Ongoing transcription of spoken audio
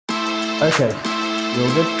Okay, you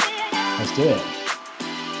all good? Let's do it.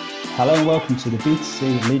 Hello and welcome to the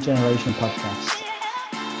B2C Lead Generation Podcast.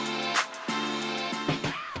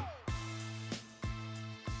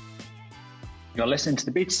 You're listening to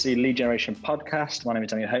the B2C Lead Generation Podcast. My name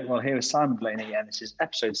is Daniel Hopewell, here with Simon Blaney, and this is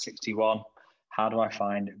episode 61. How do I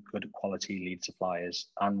find good quality lead suppliers?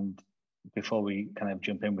 And before we kind of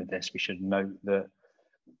jump in with this, we should note that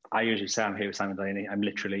I usually say I'm here with Simon Blaney. I'm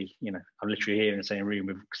literally here in the same room.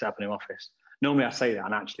 We've set up a new office. Normally I say that,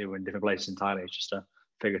 and actually we're in different places entirely. It's just a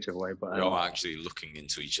figurative way. But we are actually looking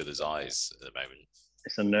into each other's eyes at the moment.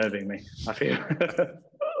 It's unnerving me, I feel.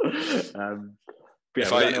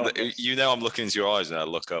 I'm looking into your eyes and I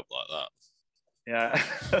look up like that. Yeah.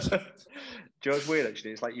 Do you know what's weird,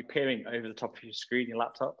 actually? It's like you're peering over the top of your screen, your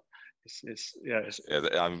laptop.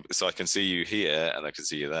 So I can see you here and I can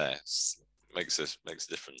see you there. Makes a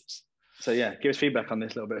difference. So yeah, give us feedback on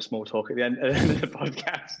this little bit of small talk at the end of the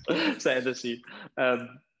podcast. Setting the scene. But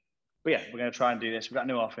yeah, we're going to try and do this. We've got a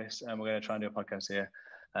new office and we're going to try and do a podcast here.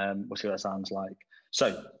 We'll see what that sounds like.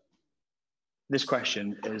 So this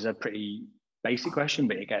question is a pretty basic question,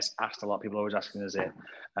 but it gets asked a lot. People are always asking us it.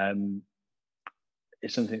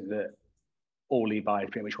 It's something that all lead buyers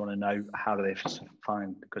pretty much want to know. How do they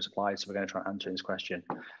find good suppliers? So we're going to try and answer this question.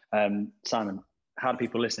 Simon, how do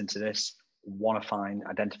people listen to this want to find,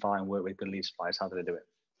 identify and work with good lead suppliers? How do they do it?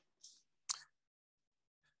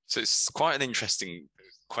 So it's quite an interesting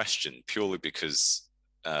question, purely because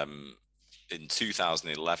in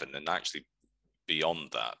 2011, and actually beyond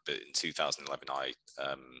that, but in 2011, I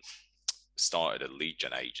started a lead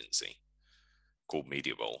gen agency called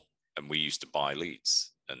MediaBowl, and we used to buy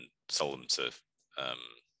leads and sell them to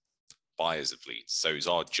buyers of leads. So it's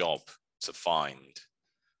our job to find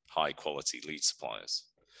high quality lead suppliers.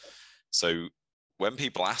 So when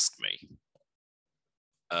people ask me,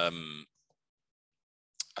 I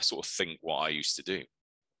sort of think what I used to do.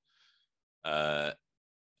 And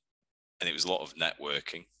it was a lot of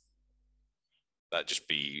networking. That'd just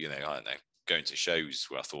be, I don't know, going to shows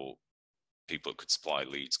where I thought people that could supply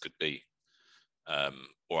leads could be.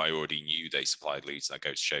 Or I already knew they supplied leads and I'd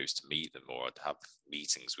go to shows to meet them, or I'd have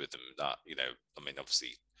meetings with them that,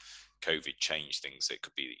 obviously COVID changed things. It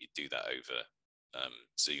could be that you do that over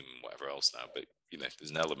Zoom and whatever else now, but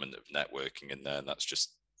there's an element of networking in there, and that's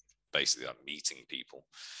just basically like meeting people.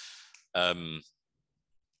 The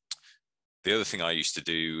other thing I used to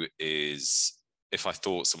do is, if I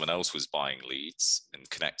thought someone else was buying leads and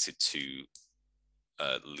connected to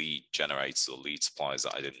lead generators or lead suppliers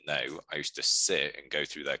that I didn't know, I used to sit and go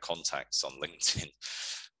through their contacts on LinkedIn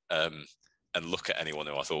and look at anyone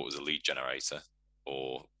who I thought was a lead generator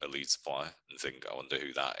or a lead supplier and think, I wonder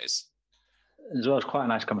who that is. As well, it's quite a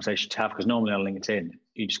nice conversation to have, because normally on LinkedIn,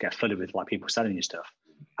 you just get flooded with like people selling you stuff.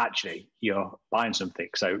 Actually, you're buying something,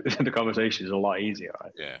 so the conversation is a lot easier,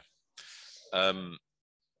 right? Yeah.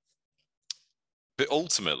 But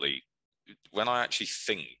ultimately, when I actually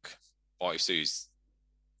think, what I used to do is,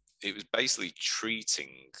 it was basically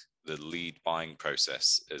treating the lead buying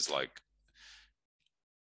process as like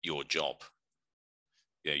your job.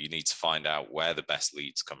 You need to find out where the best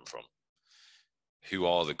leads come from. Who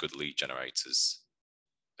are the good lead generators?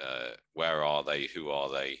 Where are they? Who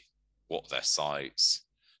are they? What are their sites?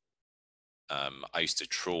 I used to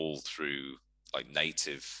trawl through like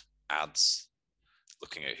native ads,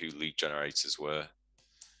 looking at who lead generators were.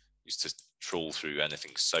 Used to trawl through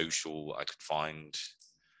anything social I could find,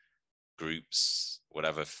 groups,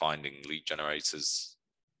 whatever, finding lead generators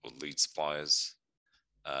or lead suppliers.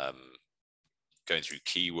 Going through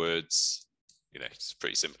keywords, it's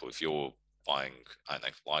pretty simple. If you're buying, I don't know,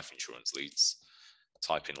 life insurance leads,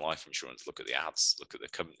 type in life insurance, look at the ads, look at the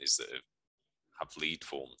companies that have lead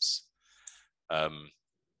forms. So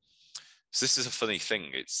this is a funny thing.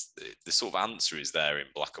 It's the sort of answer is there in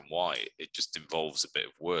black and white. It just involves a bit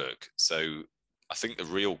of work. So I think the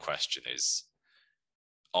real question is,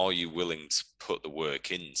 are you willing to put the work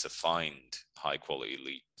in to find high quality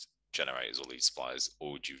lead generators or lead suppliers,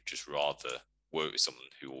 or would you just rather work with someone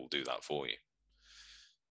who will do that for you?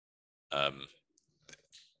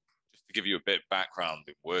 Just to give you a bit of background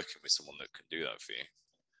in working with someone that can do that for you,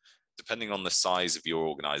 depending on the size of your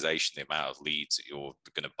organization, the amount of leads that you're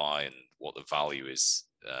going to buy and what the value is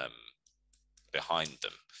behind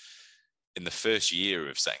them. In the first year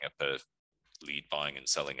of setting up a lead buying and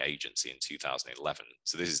selling agency in 2011,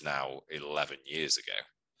 so this is now 11 years ago.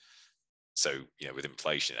 So, with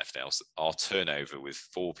inflation and everything else, our turnover with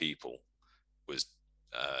 4 people was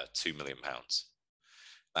 £2 million.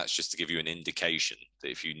 That's just to give you an indication that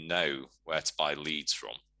if you know where to buy leads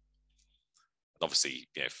from, obviously,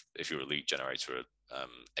 if you're a lead generator,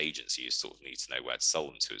 agency, you sort of need to know where to sell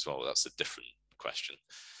them to as well. That's a different question.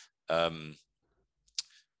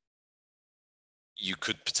 You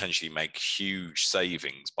could potentially make huge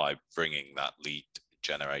savings by bringing that lead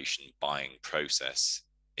generation buying process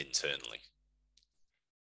internally.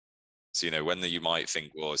 So, when you might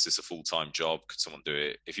think, well, is this a full-time job? Could someone do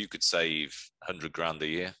it? If you could save 100 grand a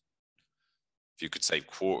year, if you could save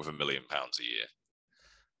 £250,000 a year,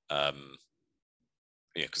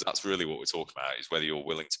 because that's really what we're talking about, is whether you're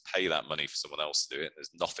willing to pay that money for someone else to do it.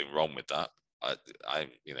 There's nothing wrong with that.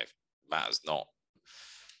 Matters not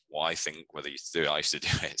what I think, whether you do it. I used to do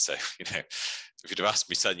it. So, if you'd have asked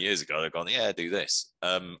me 10 years ago, I'd gone, yeah, do this.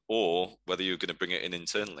 Or whether you're going to bring it in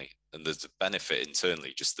internally. And there's a benefit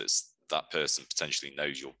internally, just that person potentially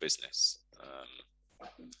knows your business. I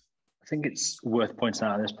think it's worth pointing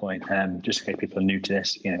out at this point, just in case people are new to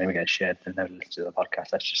this, maybe get shared and never listen to the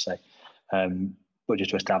podcast, let's just say. But just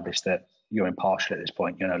to establish that you're impartial at this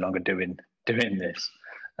point, you're no longer doing this.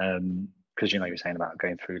 Because you were saying about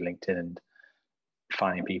going through LinkedIn and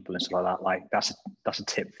finding people and stuff like that. Like that's a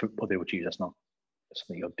tip for what they would use. That's not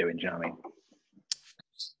something you're doing. Do you know what I mean?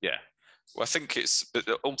 Yeah. Well, I think but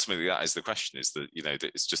ultimately that is the question, is that,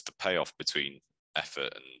 that it's just the payoff between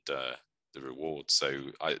effort and the reward.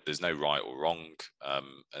 So there's no right or wrong.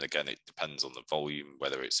 And again, it depends on the volume,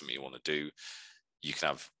 whether it's something you want to do. You can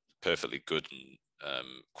have perfectly good and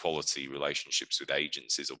quality relationships with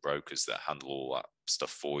agencies or brokers that handle all that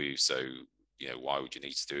stuff for you. So, why would you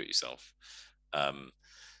need to do it yourself?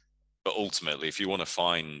 But ultimately, if you want to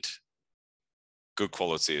find good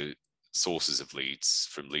quality sources of leads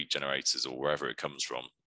from lead generators or wherever it comes from,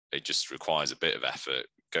 it just requires a bit of effort,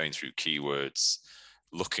 going through keywords,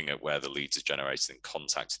 looking at where the leads are generated and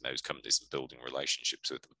contacting those companies and building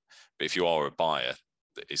relationships with them. But if you are a buyer,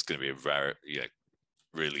 it's going to be a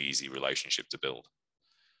really easy relationship to build.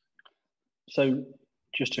 So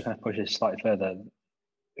just to kind of push this slightly further,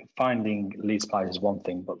 finding lead suppliers is one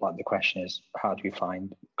thing, but like the question is, how do you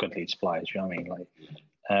find good lead suppliers? You know what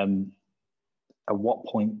I mean? At what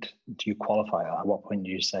point do you qualify that? At what point do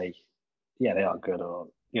you say, yeah, they are good? Or,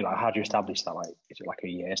 how do you establish that? Like, is it like a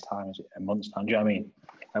year's time? Is it a month's time? Do you know what I mean?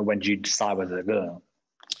 Like, when do you decide whether they're good or not?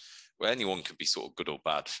 Well, anyone can be sort of good or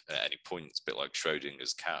bad at any point. It's a bit like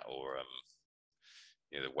Schrodinger's cat or,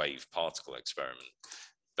 the wave particle experiment.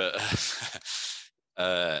 But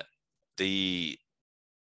the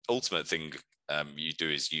ultimate thing you do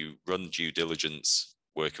is you run due diligence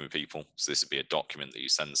working with people. So this would be a document that you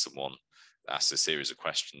send someone, ask a series of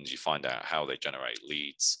questions, you find out how they generate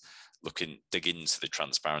leads, dig into the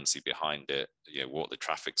transparency behind it, what the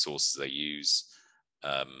traffic sources they use,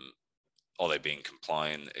 are they being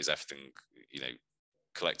compliant, is everything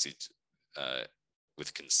collected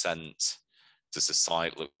with consent, does the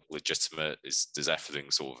site look legitimate, does everything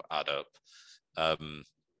sort of add up,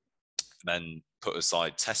 then put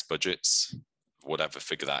aside test budgets, whatever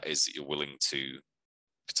figure that is that you're willing to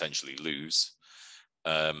potentially lose.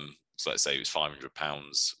 So let's say it was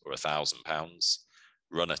 £500 or £1,000,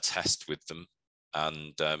 run a test with them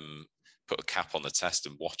and put a cap on the test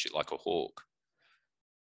and watch it like a hawk.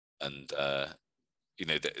 And, the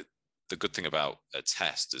good thing about a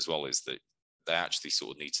test as well is that they actually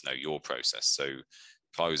sort of need to know your process. So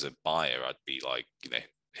if I was a buyer, I'd be like,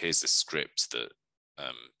 here's the script that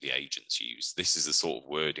the agents use. This is the sort of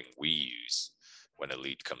wording we use when a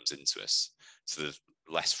lead comes into us. So the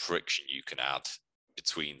less friction you can add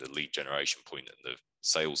between the lead generation point and the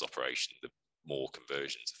sales operation, the more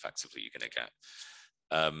conversions effectively you're going to get.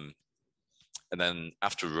 And then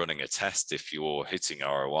after running a test, if you're hitting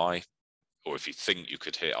ROI, or if you think you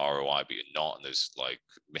could hit ROI but you're not, and there's like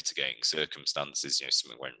mitigating circumstances,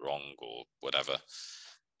 something went wrong or whatever,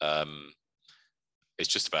 it's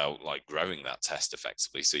just about like growing that test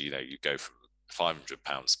effectively. So, you go from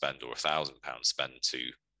 £500 spend or £1,000 spend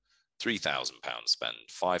to £3,000 spend,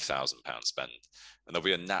 £5,000 spend, and there'll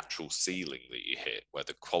be a natural ceiling that you hit where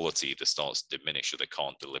the quality either starts to diminish or they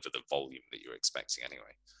can't deliver the volume that you're expecting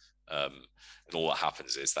anyway. And all that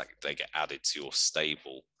happens is that they get added to your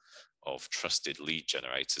stable of trusted lead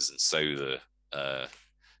generators, and so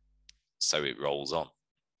it rolls on.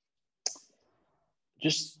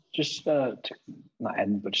 Just to not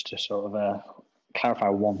end, but just to sort of clarify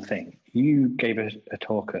one thing. You gave a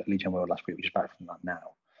talk at Lead Gen World last week, which is back from that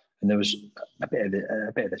now, and there was a bit of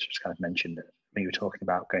this was kind of mentioned that when you were talking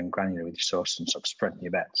about going granular with your source and sort of spreading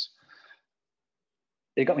your bets.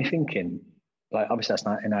 It got me thinking. Like, obviously, that's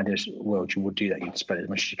not in an ideal world. You would do that. You'd spread it as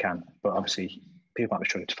much as you can, but obviously, people might be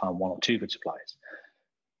struggling to find one or two good suppliers.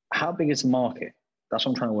 How big is the market? That's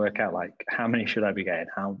what I'm trying to work out. Like, how many should I be getting?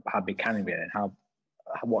 How big can it be? And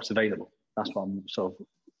what's available? That's what I'm sort of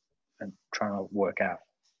and trying to work out?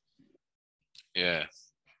 Yeah.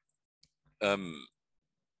 I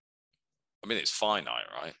mean, it's finite,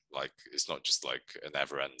 right? Like, it's not just like a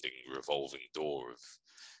never-ending revolving door of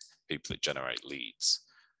people that generate leads.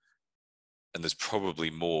 And there's probably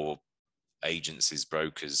more agencies,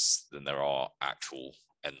 brokers than there are actual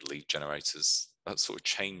end lead generators. That's sort of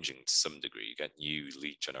changing to some degree. You get new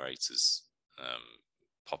lead generators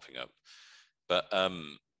popping up. But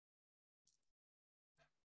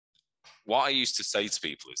what I used to say to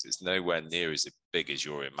people is it's nowhere near as big as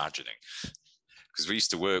you're imagining. Because we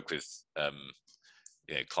used to work with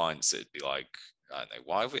clients that'd be like, I don't know,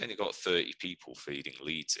 why have we only got 30 people feeding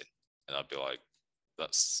leads in? And I'd be like,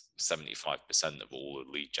 that's 75% of all the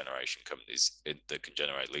lead generation companies that can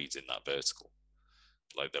generate leads in that vertical.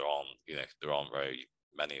 Like there aren't very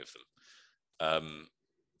many of them.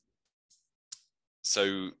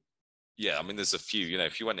 So yeah, I mean, there's a few,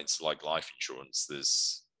 if you went into like life insurance,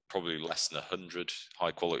 there's probably less than 100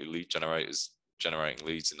 high quality lead generators generating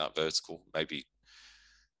leads in that vertical, maybe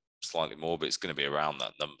slightly more, but it's going to be around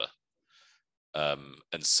that number.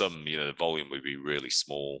 And some, the volume would be really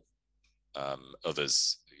small.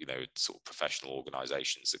 Others, sort of professional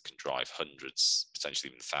organizations that can drive hundreds,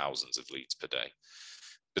 potentially even thousands of leads per day.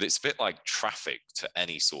 But it's a bit like traffic to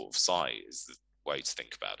any sort of site is the way to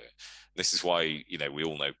think about it. This is why, we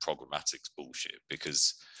all know programmatic's bullshit,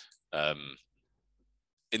 because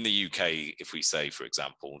in the UK, if we say, for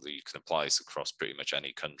example, that you can apply this across pretty much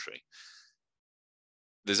any country,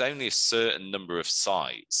 there's only a certain number of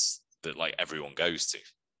sites that like everyone goes to.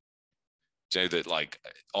 Do you know that like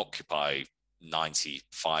occupy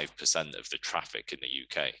 95% of the traffic in the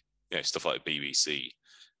UK? Stuff like BBC,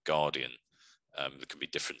 Guardian, there can be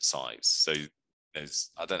different sites. So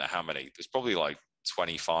I don't know how many, there's probably like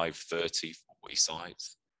 25, 30, 40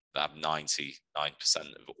 sites that have 99%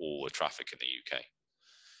 of all the traffic in the UK.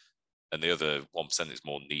 And the other 1% is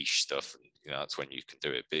more niche stuff, and that's when you can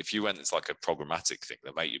do it. But if you went, it's like a programmatic thing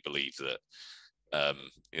that make you believe that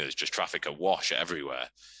there's just traffic awash everywhere.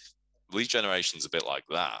 Lead generation is a bit like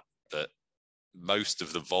that most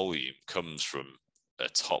of the volume comes from a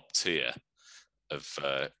top tier of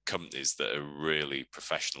companies that are really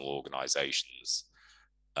professional organizations,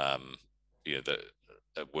 that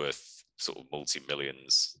are worth sort of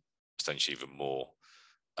multi-millions, potentially even more,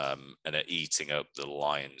 and are eating up the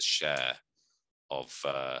lion's share of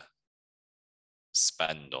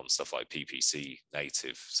spend on stuff like PPC,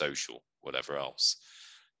 native, social, whatever else.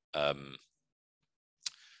 But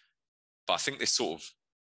I think this sort of,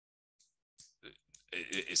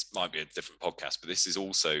 it might be a different podcast, but this is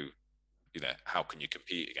also, how can you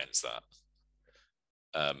compete against that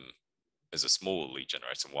as a smaller lead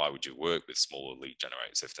generator? And why would you work with smaller lead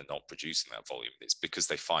generators if they're not producing that volume? It's because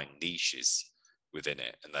they find niches within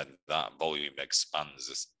it, and then that volume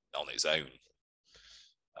expands on its own.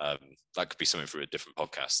 That could be something for a different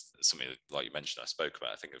podcast, something like you mentioned I spoke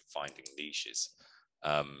about, I think, of finding niches.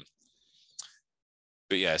 But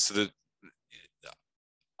yeah, so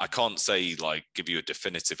I can't say like give you a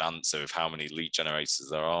definitive answer of how many lead generators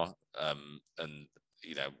there are, and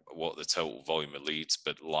what the total volume of leads.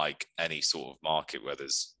 But like any sort of market where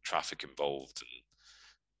there's traffic involved and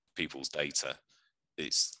people's data,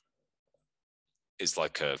 it's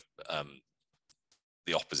like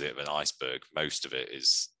the opposite of an iceberg. Most of it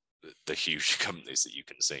is the huge companies that you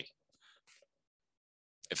can see,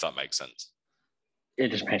 if that makes sense. It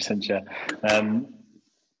just makes sense, yeah.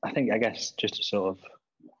 I guess just to sort of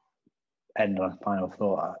end on a final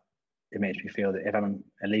thought, it makes me feel that if I'm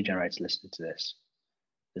a lead generator listening to this,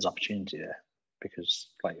 there's opportunity there,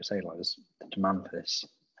 because like you say, like there's demand for this,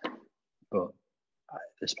 but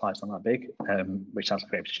the supply's not that big, which sounds like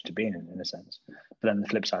a great position to be in a sense. But then the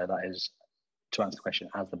flip side of that is, to answer the question,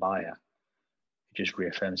 as the buyer, it just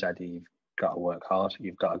reaffirms the idea you've got to work hard,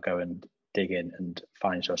 you've got to go and dig in and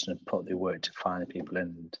find your and put the work to find the people in.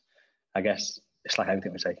 And I guess it's like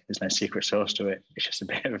everything we say, there's no secret sauce to it. It's just a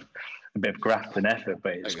bit of graft and effort,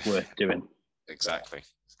 but it's worth doing. Exactly.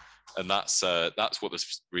 And that's what the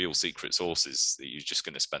real secret sauce is, that you're just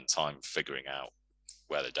going to spend time figuring out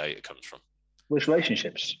where the data comes from. Well, it's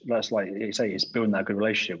relationships. That's like you say, it's building that good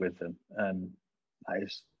relationship with them. That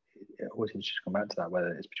is, it always just come back to that, whether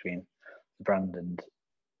it's between the brand and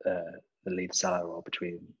the lead seller, or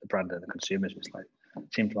between the brand and the consumers. It's like,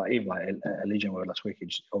 it seems like even like a Legion word last week, it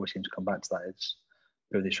just always seems to come back to that. It's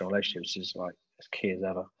build these relationships is like as key as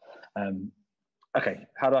ever. Okay,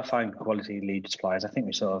 how do I find quality lead suppliers? I think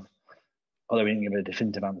we sort of, although we didn't give a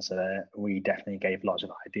definitive answer there, we definitely gave lots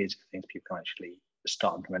of ideas for things people can actually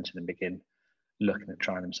start implementing and begin looking at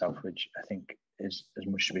trying themselves, which I think as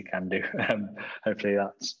much as we can do. Hopefully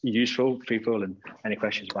that's useful for people, and any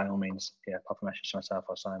questions, by all means, pop a message to myself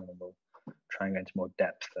or Simon, and we'll try and go into more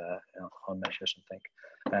depth on measure or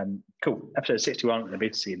something. Cool. Episode 61 of the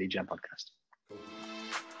B2C Lead Gen podcast.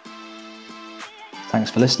 Thanks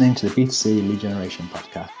for listening to the B2C Lead Generation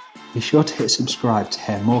podcast. Be sure to hit subscribe to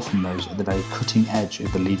hear more from those at the very cutting edge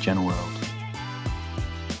of the lead gen world.